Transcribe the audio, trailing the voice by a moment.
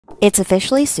It's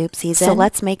officially soup season, so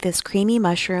let's make this creamy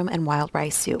mushroom and wild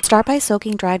rice soup. Start by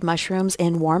soaking dried mushrooms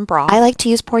in warm broth. I like to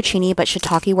use porcini, but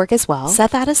shiitake work as well. Set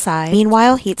that aside.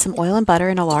 Meanwhile, heat some oil and butter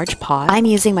in a large pot. I'm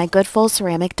using my Goodful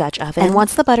ceramic Dutch oven. And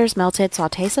once the butter's melted,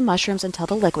 saute some mushrooms until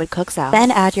the liquid cooks out. Then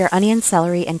add your onion,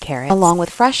 celery, and carrots, along with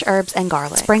fresh herbs and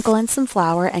garlic. Sprinkle in some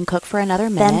flour and cook for another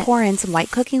minute. Then pour in some white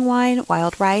cooking wine,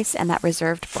 wild rice, and that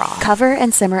reserved broth. Cover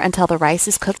and simmer until the rice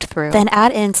is cooked through. Then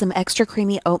add in some extra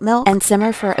creamy oat milk and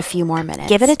simmer for a few more minutes.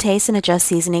 Give it a taste and adjust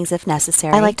seasonings if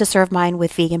necessary. I like to serve mine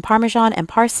with vegan Parmesan and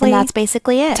parsley. And that's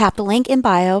basically it. Tap the link in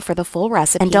bio for the full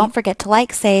recipe. And don't forget to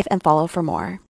like, save, and follow for more.